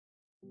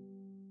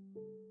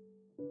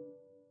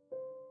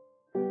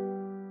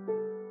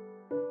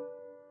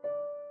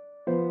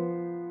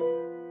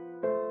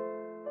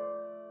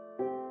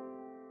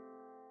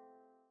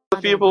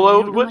feeble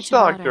old witch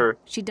doctor.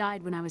 She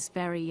died when I was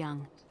very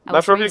young.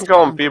 Not sure if you can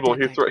call him feeble.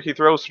 He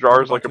throws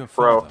jars like a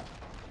pro.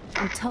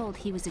 I'm told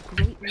he was a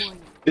great warrior.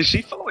 Is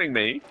she following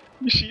me?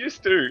 She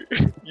used to.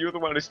 You're the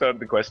one who started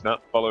the quest,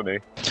 not follow me.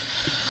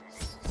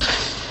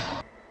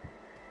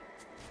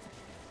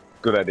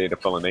 Good idea to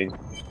follow me.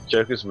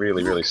 Joker's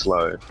really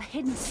slow. A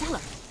hidden cellar.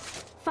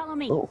 Follow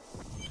me. Oh.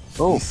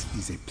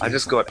 I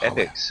just got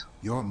epics.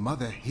 Your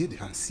mother hid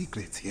her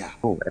secrets here.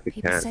 Oh, epic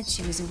People cats. said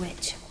she was a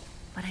witch,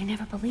 but I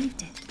never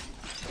believed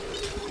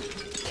it.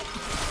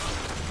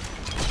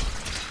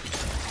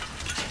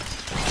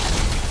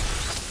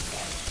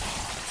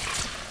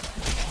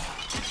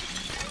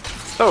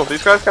 So,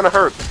 these guys kinda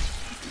hurt.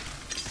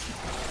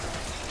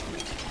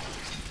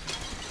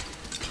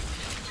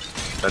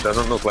 That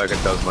doesn't look like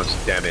it does much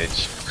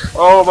damage.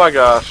 Oh my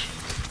gosh.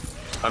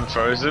 I'm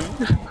frozen.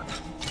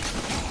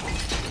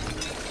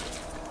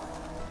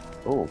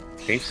 Oh,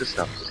 heaps of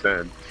stuff to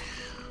stand.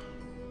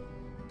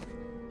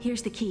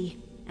 Here's the key,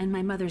 and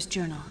my mother's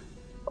journal.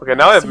 Okay,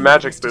 now I have Seemed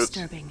magic it was boots.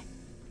 disturbing.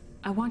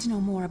 I want to know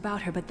more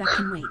about her, but that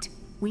can wait.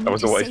 We That need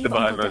was to a waste save of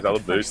buying Uncle those other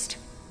Deckard boots. first.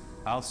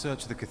 I'll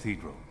search the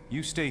cathedral.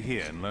 You stay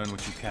here and learn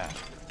what you can.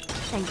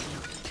 Thank you.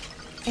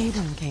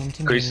 Aiden came to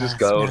me Increases last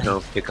gold, night.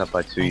 he'll pick up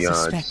by 2 I yards.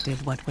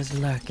 suspected what was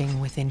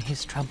lurking within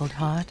his troubled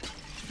heart.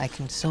 I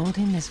consoled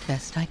him as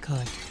best I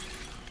could.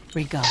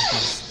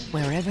 Regardless,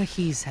 wherever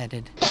he's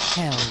headed,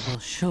 hell will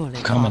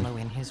surely follow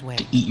in his way.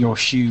 Eat your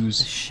The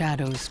shoes.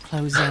 shadows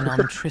close in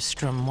on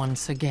Tristram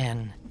once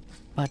again.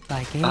 But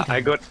like Aiden, I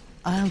got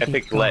I'll be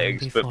epic gone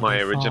legs, but before my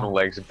they original fall.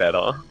 legs are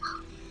better.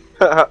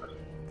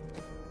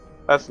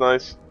 That's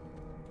nice.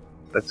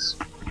 That's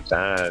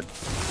bad.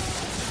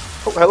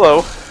 Oh,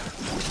 hello.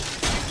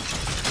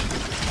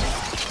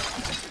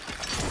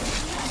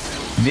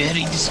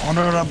 Very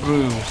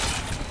dishonorable.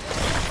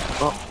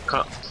 Oh,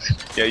 can't.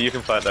 Yeah, you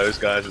can fight those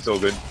guys, it's all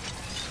good.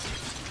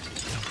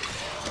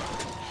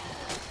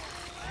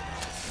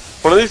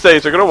 One of these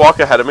days, they're gonna walk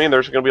ahead of me, and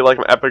there's gonna be like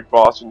an epic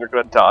boss, and they're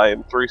gonna die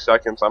in 3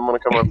 seconds. I'm gonna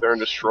come up there and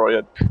destroy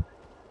it.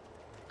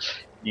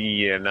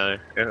 Yeah, no,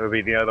 it'll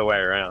be the other way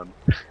around.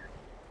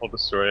 I'll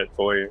destroy it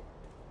for you.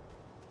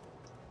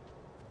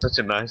 Such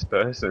a nice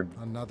person.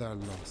 Another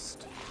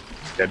lost.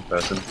 Dead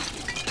person.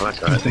 Oh,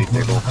 that's right, these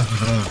people.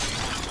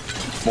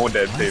 More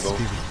dead My people.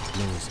 spirit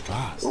knows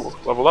fast. Ooh,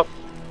 level up.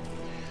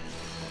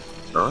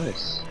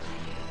 Nice.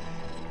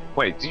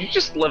 Wait, did you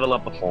just level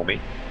up before me?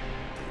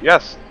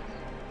 Yes.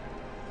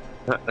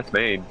 That's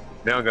mean.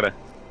 Now I gotta...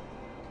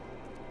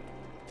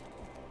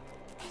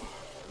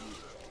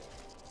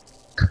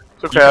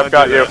 It's okay, I've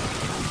got you.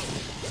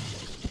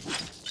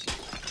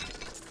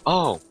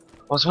 Oh!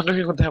 I was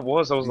wondering what that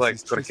was. I was This like,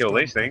 is gotta kill Tristram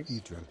these things.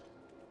 Cathedral.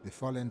 The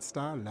fallen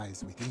star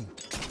lies within.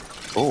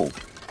 Oh.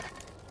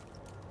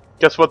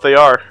 Guess what they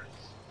are?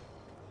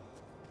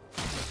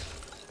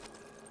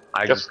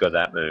 I Guess- just got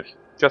that move.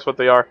 Guess what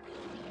they are?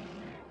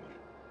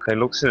 They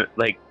look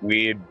like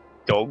weird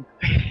dog.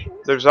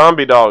 They're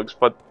zombie dogs,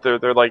 but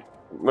they're like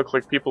look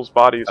like people's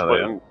bodies Oh, put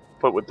yeah.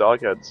 put with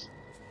dog heads.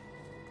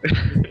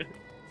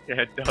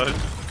 Yeah, it does.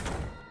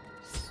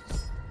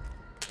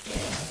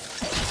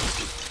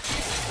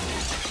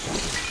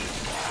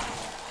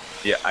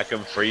 Yeah, I can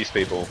freeze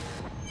people.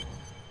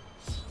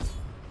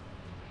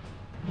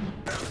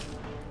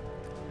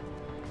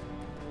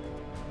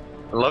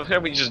 I love how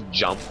we just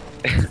jump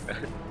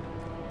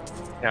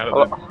out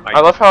of them. I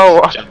love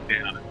how Jump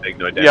down and take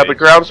no damage. yeah, the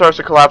ground starts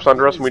to collapse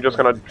under us, and we just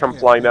gonna come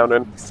flying down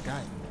in.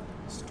 Sky.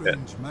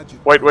 Strange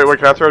magic. Wait,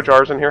 can I throw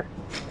jars in here?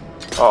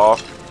 Oh,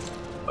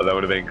 Oh, that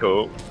would have been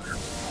cool.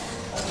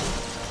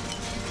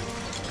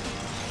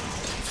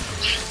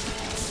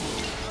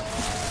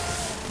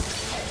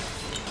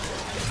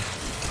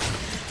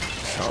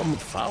 Some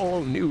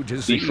foul new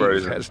disease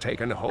Defrozen. has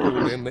taken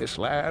hold in this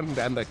land,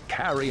 and the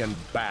carrion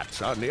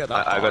bats are near the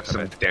I heart got of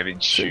some it.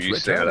 damaged Since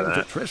shoes out of returning to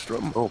that.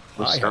 Tristram, Oh,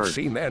 we're I have starting.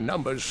 seen their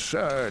numbers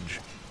surge.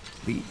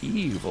 The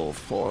evil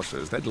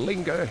forces that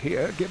linger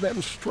here give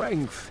them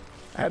strength,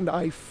 and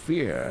I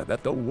fear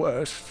that the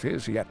worst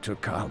is yet to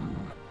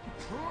come.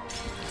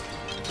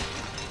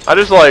 I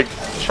just like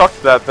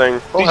chucked that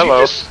thing. Oh, Did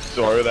hello. you just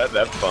throw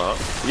that far?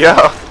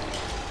 Yeah.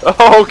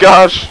 Oh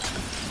gosh.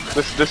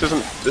 This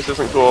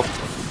isn't cool.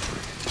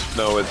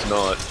 No, it's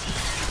not.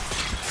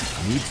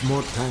 Needs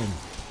more time.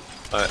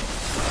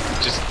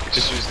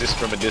 Just use this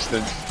from a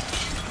distance.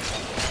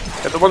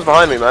 Get the ones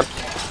behind me, man.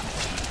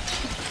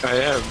 I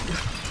am.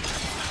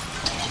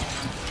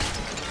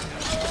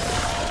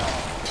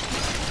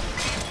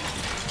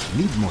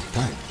 Need more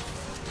time.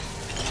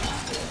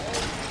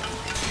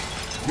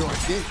 Your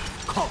day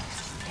comes.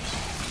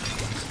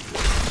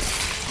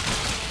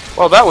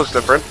 Well, that was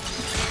different.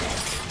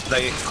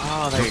 They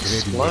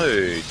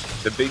explode.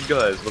 The big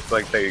guys look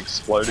like they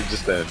exploded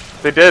just then.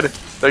 They did.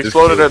 They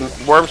exploded and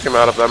worms came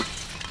out of them.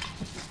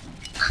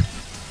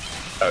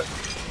 Oh,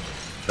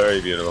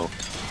 very beautiful.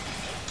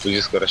 We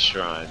just got a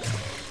shrine.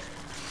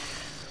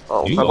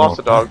 Oh, I lost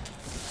a dog.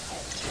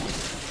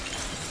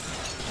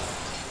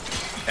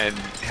 And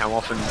how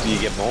often do you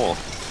get more?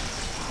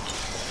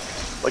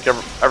 Like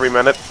every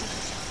minute.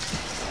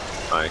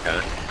 Okay.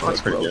 The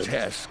That's pretty good.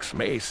 grotesques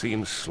may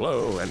seem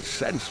slow and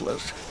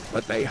senseless,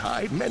 but they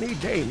hide many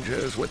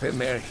dangers within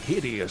their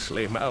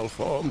hideously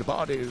malformed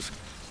bodies.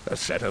 A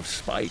set of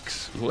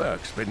spikes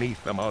lurks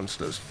beneath the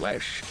monster's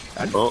flesh,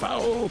 and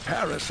foul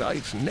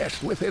parasites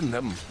nest within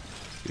them.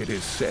 It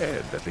is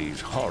said that these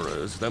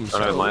horrors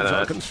themselves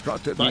are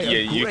constructed by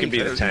a you can be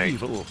the greater tank.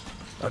 evil,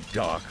 a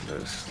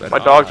darkness that My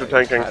dogs are I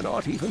tanking.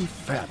 cannot even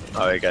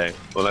fathom. Oh, okay.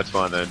 Well, that's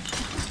fine then.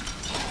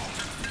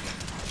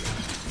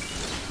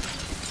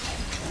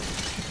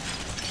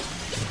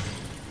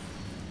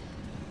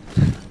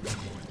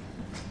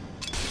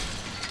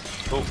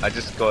 Oh, I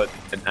just got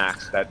an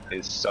axe that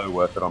is so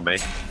worth it on me.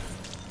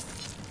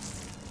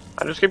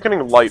 I just keep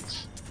getting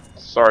lights.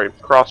 Sorry,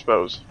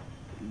 crossbows.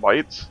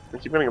 Lights? I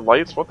keep getting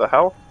lights? What the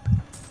hell?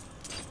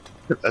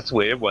 That's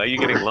weird. Why are you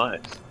getting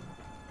lights?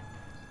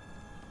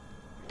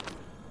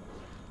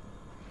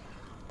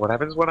 What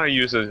happens when I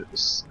use an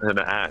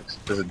axe?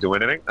 Does it do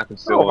anything? I can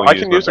still Oh, I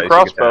can my use a basic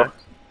crossbow. attack.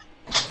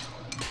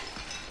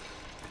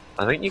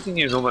 I think you can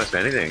use almost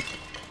anything.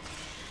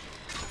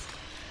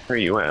 Where are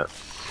you at?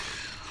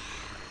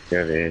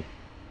 Get over here.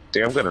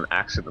 See, I've got an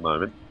axe at the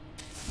moment.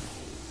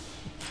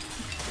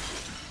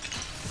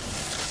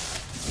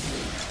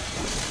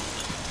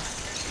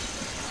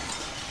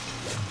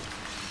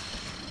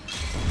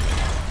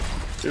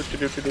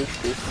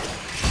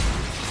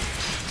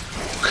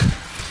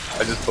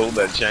 I just pulled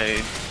that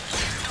chain.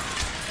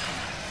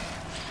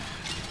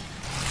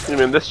 You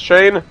mean this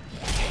chain?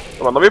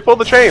 Come on, let me pull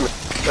the chain.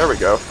 There we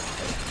go.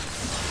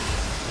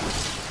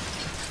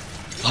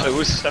 I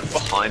was stuck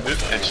behind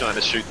it and trying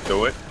to shoot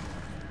through it.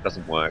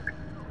 Doesn't work.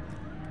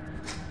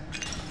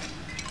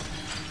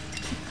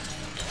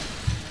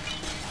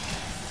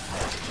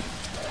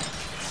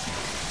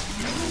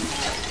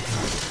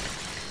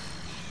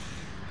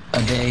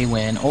 A day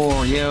when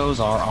Oreos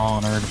are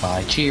honored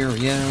by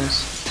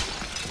Cheerios.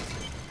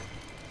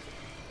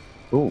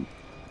 Ooh.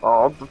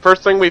 Oh, the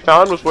first thing we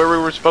found was where we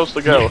were supposed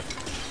to go.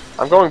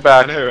 I'm going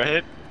back. I know,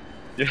 right?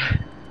 Yeah.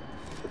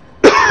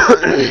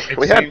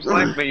 We It had seems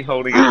like me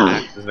holding an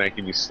axe is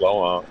making me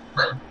slower.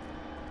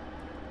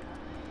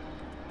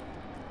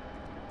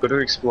 Got to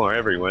explore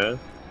everywhere.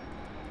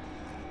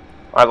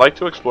 I like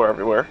to explore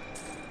everywhere.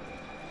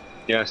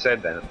 Yeah, I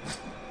said that.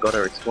 Got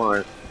to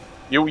explore.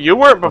 You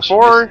weren't I should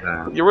before.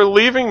 just, You were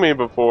leaving me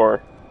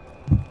before.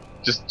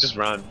 Just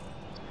run.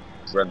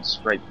 Just run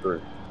straight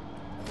through.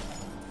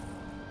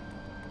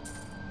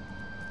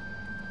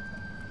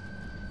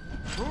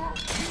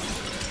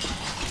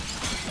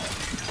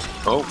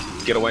 Oh,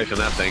 get away from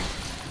that thing.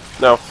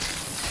 No.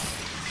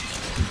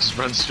 Just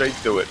run straight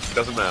through it.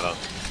 Doesn't matter.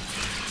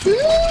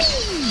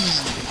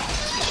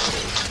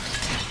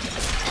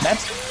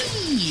 That's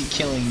me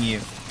killing you.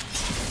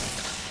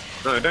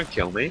 No, don't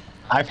kill me.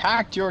 I've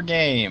hacked your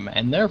game,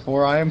 and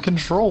therefore I am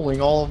controlling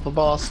all of the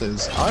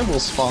bosses. I will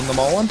spawn them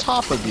all on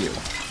top of you.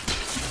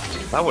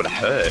 That would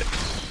hurt.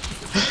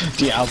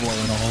 Diablo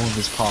and all of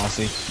his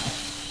posse.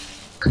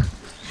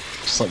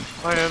 Just like,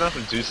 Oh yeah,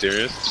 nothing too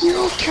serious.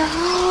 you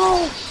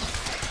cow!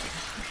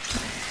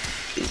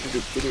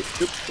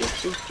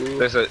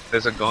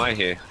 There's a guy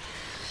here.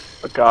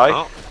 A guy?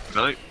 Oh,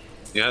 no.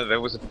 Yeah, there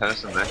was a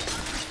person there.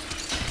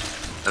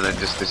 And then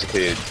just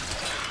disappeared.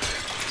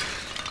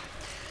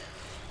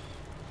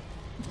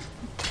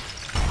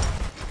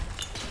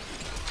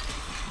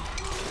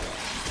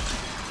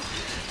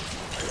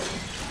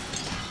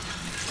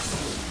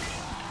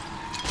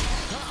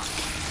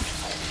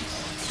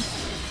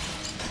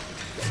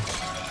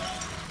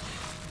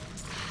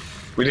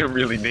 We didn't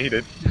really need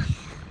it.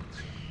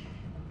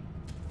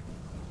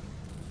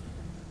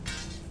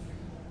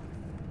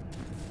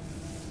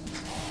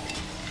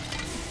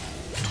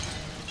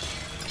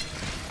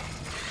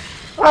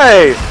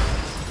 Hey!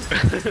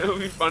 It would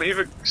be funny if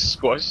it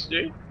squashed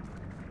you.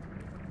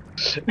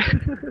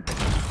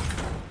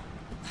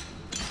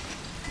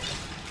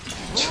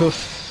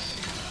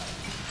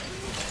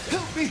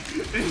 Help me!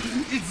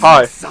 It's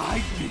Hi.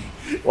 inside me!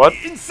 What?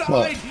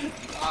 Inside!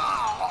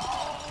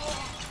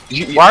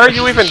 Why are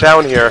you even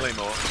down here?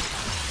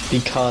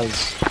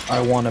 Because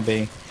I wanna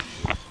be.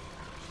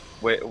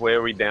 Where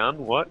are we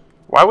down? What?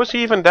 Why was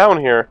he even down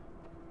here?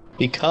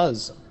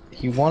 Because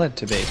he wanted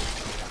to be.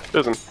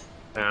 Susan.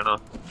 Fair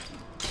enough.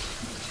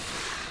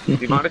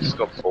 He might have just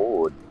got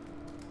bored.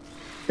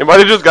 He might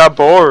have just got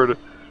bored.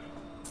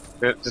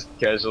 Yeah, just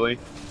casually.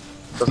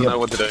 Doesn't know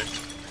what to do.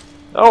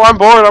 Oh, I'm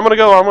bored. I'm gonna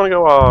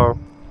go,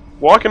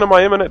 walk into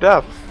my imminent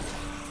death.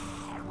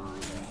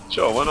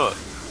 Sure, why not?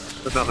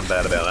 There's nothing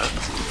bad about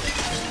that.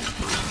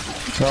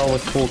 All the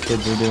cool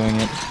kids are doing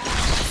it.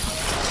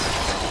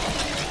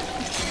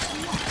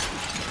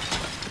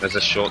 There's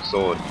a short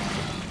sword.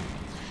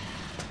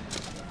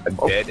 A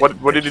Oh, dead.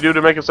 what did you do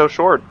to make it so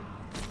short?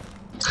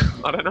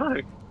 I don't know.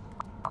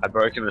 I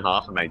broke him in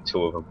half and made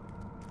two of them.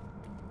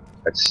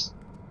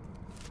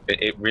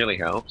 It really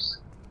helps.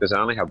 Because I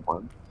only have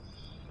one.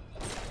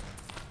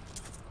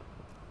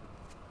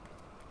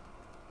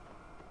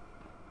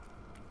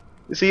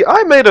 You see,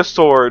 I made a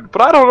sword,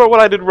 but I don't know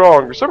what I did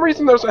wrong. For some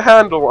reason there's a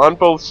handle on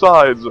both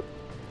sides.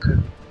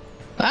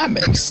 Ah! that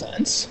makes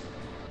sense.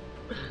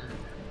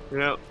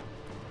 Yeah.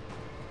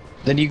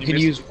 Then you can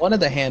use one of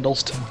the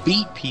handles to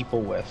beat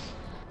people with.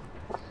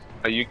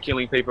 Are you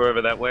killing people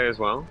over that way as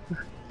well?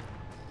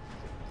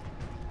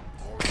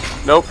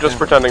 Nope, just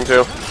pretending to.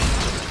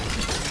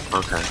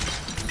 Okay,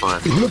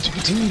 fine.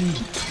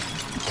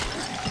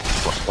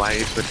 Why are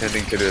you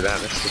pretending to do that?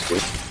 That's just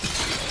weird.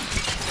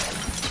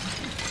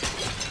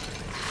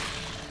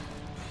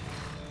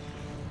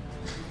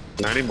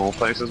 Are there any more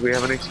places we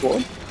haven't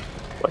explored?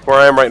 Like where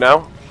I am right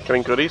now,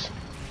 getting goodies.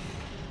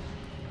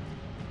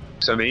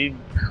 So me?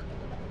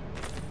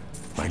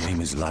 My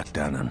name is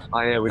Lockdown,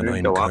 Oh yeah, we and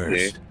didn't I'm go up here.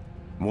 cursed.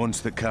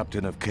 Once the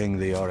captain of King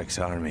Leoric's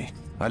army,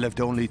 I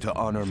lived only to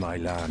honor my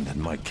land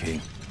and my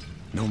king.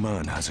 No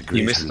man has a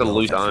greater missed the love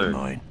loot than iron.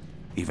 mine,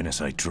 even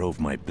as I drove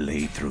my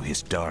blade through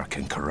his dark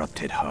and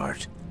corrupted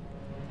heart.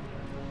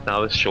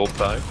 Now this short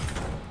bow.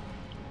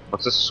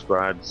 What's the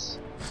scribes?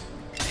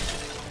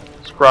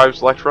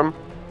 Scribe's Lectrum.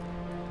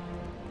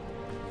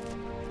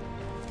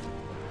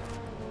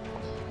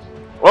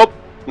 Well,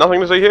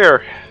 nothing to see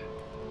here.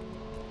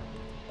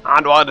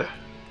 Onward.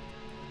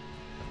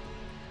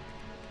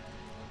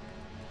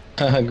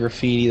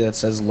 Graffiti that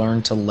says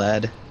 "Learn to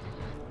lead."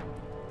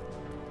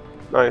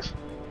 Nice.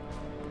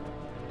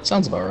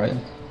 Sounds about right.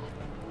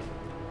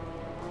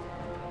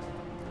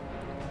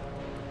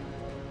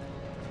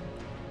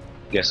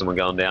 Guessing we're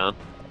going down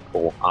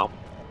or up?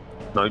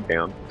 No,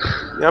 down.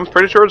 Yeah, I'm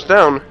pretty sure it's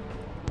down.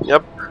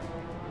 Yep.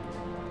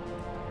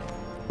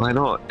 Why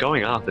not?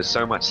 Going up is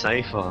so much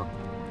safer.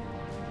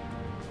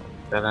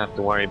 Don't have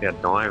to worry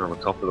about dying on the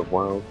top of the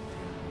world.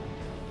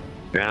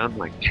 Down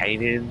like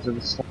cave-ins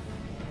and stuff.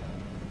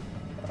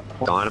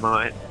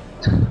 Dynamite.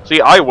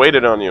 See, I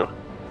waited on you.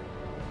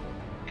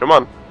 Come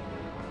on.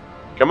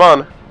 Come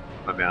on.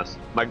 My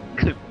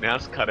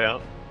mouse cut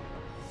out.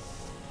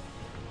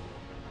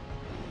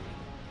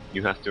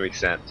 You have to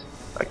accept.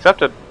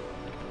 Accepted.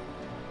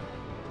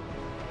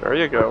 There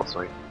you go.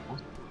 Sweet.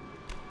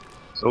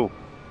 Oh,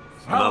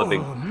 another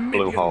big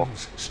blue hole.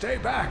 Stay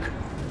back!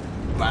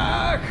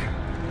 Back!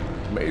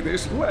 May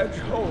this ledge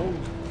hold.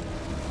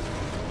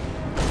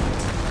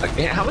 Like,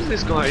 yeah, how is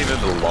this guy even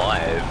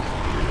alive?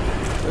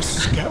 The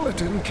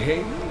Skeleton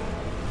King?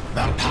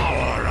 The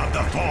power of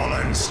the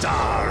fallen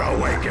star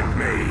awakened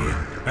me,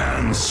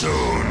 and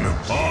soon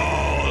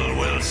all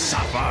will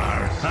suffer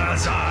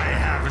as I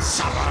have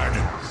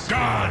suffered.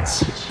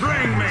 Gods,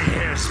 bring me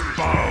his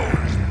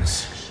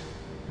bones.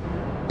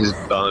 His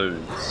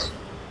bones.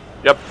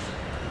 Yep.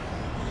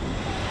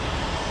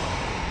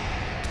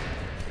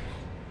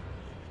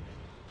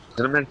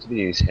 Isn't it meant to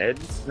be his head?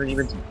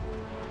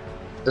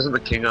 Doesn't the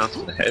king ask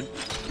for the head?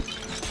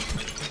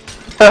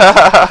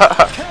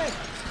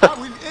 I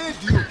will aid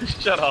you.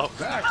 Shut up.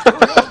 Back to your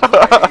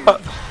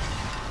grave.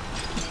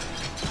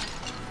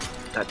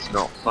 That's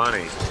not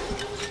funny.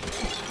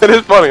 It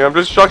is funny, I'm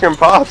just chucking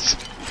pots.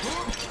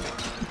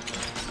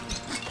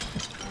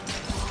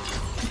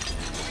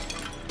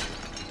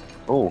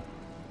 Oh,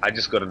 I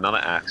just got another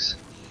axe.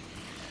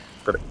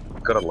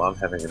 Gotta love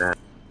having an axe.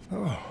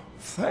 Oh,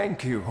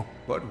 thank you.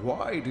 But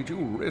why did you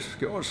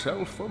risk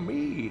yourself for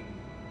me?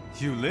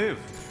 You live.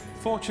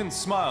 Fortune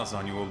smiles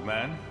on you, old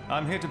man.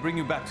 I'm here to bring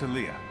you back to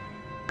Leah.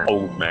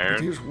 Old It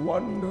man. is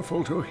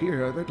wonderful to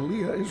hear that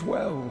Leah is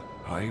well.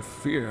 I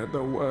feared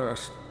the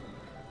worst.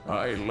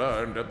 I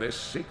learned of this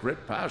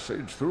secret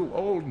passage through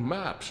old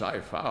maps I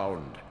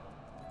found.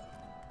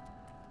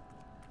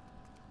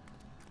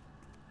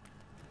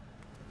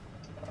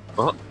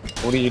 What?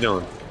 What are you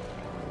doing?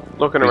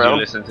 Looking Did you around.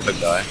 listen to the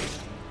guy?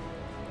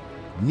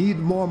 Need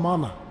more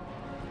mana.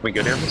 We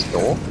go down this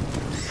door?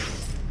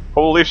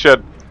 Holy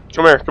shit.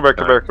 Come here, come here,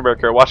 come here, come here,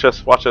 come here. Watch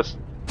this, watch this.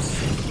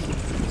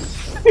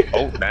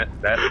 Oh, that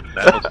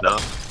looks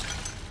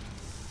enough.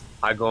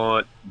 I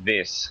got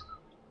this.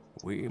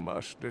 We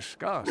must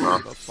discuss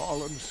the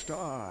fallen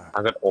star.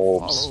 I got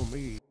orbs. Follow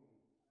me.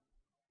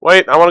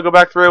 Wait, I want to go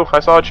back through. I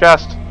saw a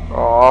chest.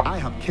 Aww. I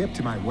have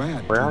kept my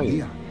word Where to are you?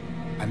 Leah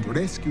and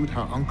rescued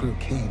her uncle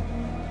Cain.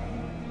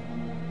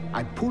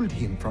 I pulled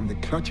him from the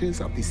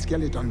clutches of the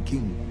Skeleton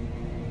King,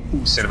 who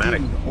Cinematic.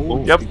 still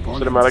holds Yep, the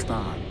fallen cinematic.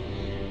 star.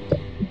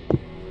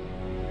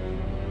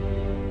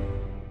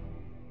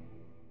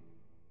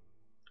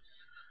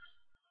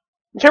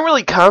 You can't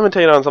really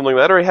commentate on something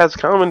that already has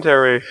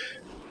commentary.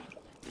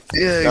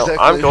 Yeah, No,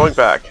 I'm going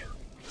back.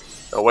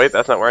 Oh wait,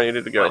 that's not where I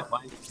needed to go. Wait,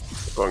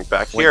 I'm going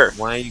back here.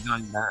 why are you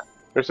going back?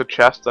 There's a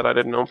chest that I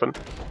didn't open.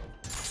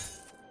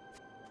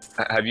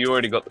 Have you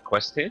already got the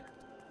quest here?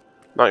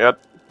 Not yet.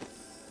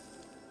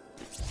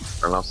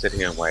 Well, I'll sit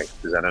here and wait,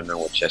 because I don't know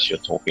what chest you're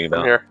talking I'm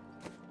about. here.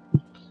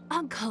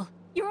 Uncle,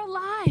 you're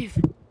alive!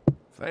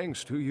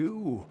 Thanks to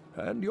you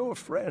and your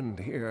friend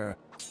here.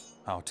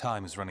 Our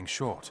time is running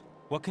short.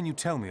 What can you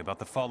tell me about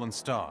the fallen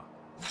star?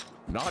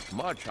 Not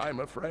much, I'm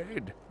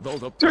afraid. Though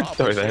the Don't throw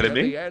prophecy that at of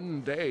me. the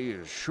end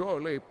days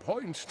surely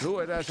points to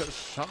it as a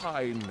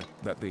sign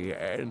that the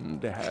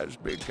end has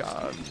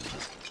begun.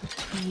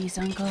 Please,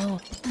 Uncle,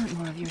 not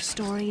more of your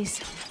stories.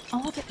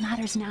 All that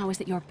matters now is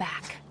that you're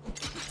back.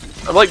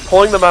 I'm like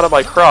pulling them out of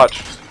my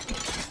crotch.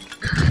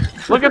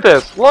 Look at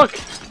this. Look.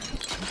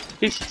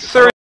 He's,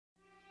 sir,